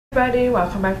Everybody,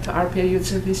 welcome back to RPA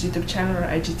Utilities YouTube channel or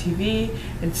IGTV.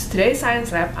 In today's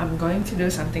science lab, I'm going to do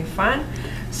something fun.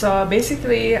 So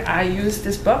basically, I use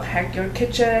this book, Hack Your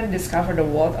Kitchen, Discover the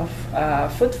World of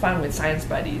Food Fun with Science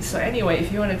Buddies. So anyway,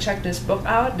 if you want to check this book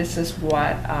out, this is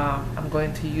what I'm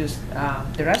going to use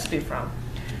the recipe from.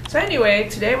 So anyway,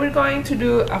 today we're going to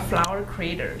do a flour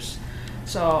craters.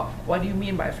 So what do you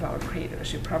mean by flour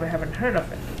craters? You probably haven't heard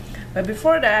of it. But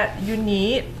before that, you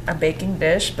need a baking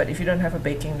dish, but if you don't have a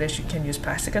baking dish, you can use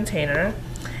plastic container.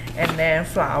 And then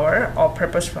flour,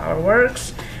 all-purpose flour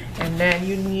works. And then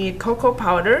you need cocoa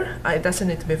powder. It doesn't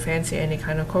need to be fancy, any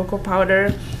kind of cocoa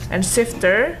powder. And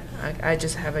sifter, I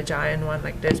just have a giant one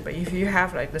like this, but if you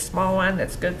have like the small one,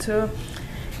 that's good too.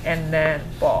 And then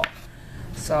bowl.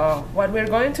 So what we're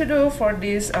going to do for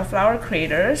these flour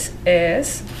craters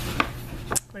is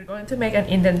we're going to make an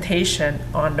indentation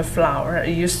on the flour.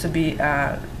 It used to be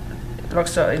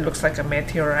it looks like a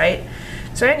meteorite.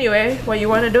 So anyway, what you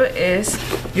want to do is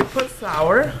you put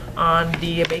flour on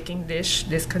the baking dish,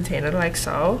 this container like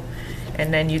so,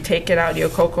 and then you take it out your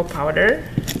cocoa powder,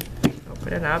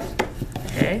 open it up.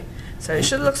 Okay, so it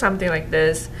should look something like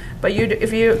this, but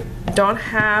if you don't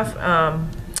have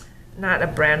not a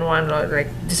brand one, like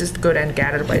this is Good and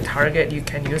Gather by Target, you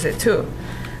can use it too.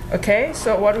 Okay,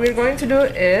 so what we're going to do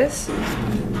is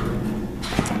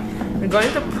we're going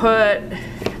to put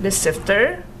the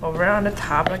sifter over on the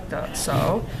top like that,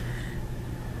 so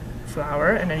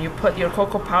flour, and then you put your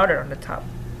cocoa powder on the top.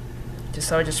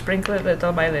 Just sprinkle it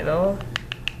little by little,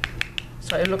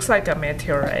 so it looks like a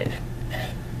meteorite.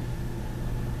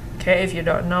 Okay, if you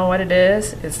don't know what it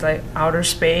is, it's like outer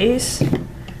space.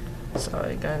 So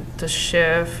you're going to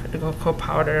shift the cocoa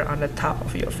powder on the top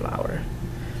of your flour.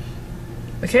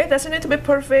 Okay, it doesn't need to be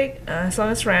perfect, as long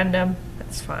as it's random,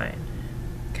 that's fine.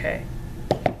 Okay.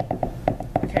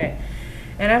 Okay,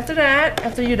 and after that,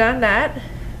 after you've done that,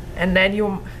 and then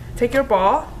you take your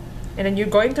ball, and then you're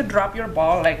going to drop your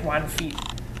ball like 1 feet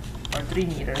or 3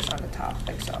 meters on the top,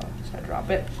 like so. So I drop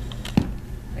it,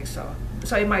 like so.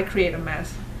 So it might create a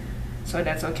mess, so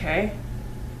that's okay.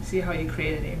 See how you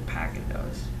create an impact in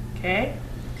those, okay?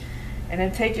 And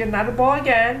then take another ball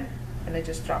again, and then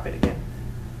just drop it again,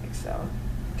 like so.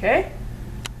 Okay,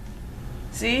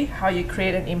 see how you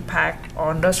create an impact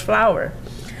on those flour.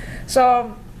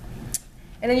 So,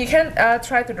 and then you can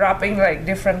try to dropping like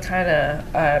different kind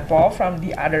of ball from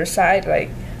the other side. Like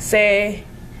say,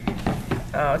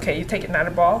 okay, you take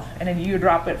another ball and then you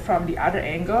drop it from the other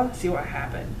angle. See what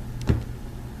happened.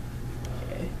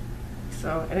 Okay,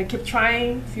 so and then keep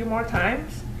trying a few more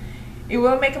times. It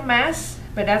will make a mess,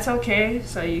 but that's okay.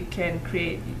 So you can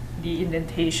create the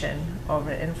indentation of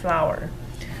it in flour.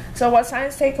 So what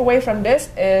science take away from this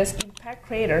is impact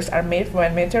craters are made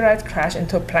when meteorites crash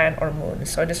into a planet or moon.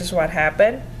 So this is what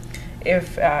happened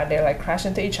if they like crash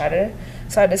into each other.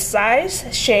 So the size,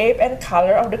 shape, and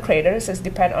color of the craters is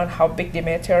depend on how big the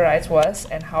meteorite was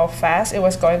and how fast it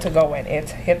was going to go when it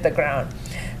hit the ground.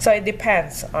 So it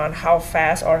depends on how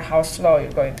fast or how slow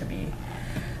you're going to be.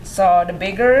 So the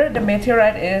bigger the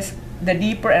meteorite is, the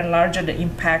deeper and larger the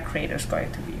impact crater is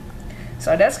going to be.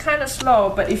 So that's kind of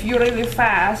slow, but if you're really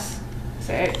fast,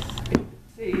 see,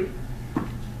 it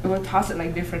will toss it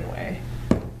like different way.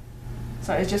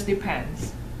 So it just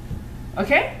depends.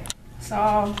 Okay,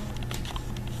 so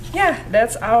yeah,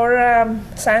 that's our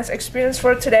science experience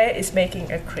for today, is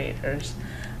making a craters.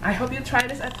 I hope you try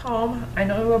this at home. I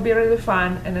know it will be really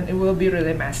fun, and then it will be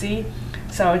really messy.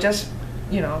 So just,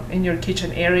 you know, in your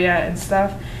kitchen area and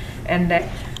stuff. And then,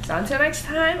 so until next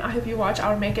time, I hope you watch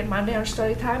our Make It Monday or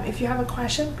Story Time. If you have a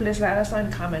question, please let us know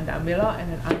and comment down below,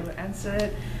 and then I will answer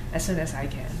it as soon as I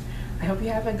can. I hope you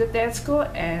have a good day at school,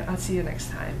 and I'll see you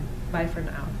next time. Bye for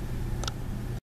now.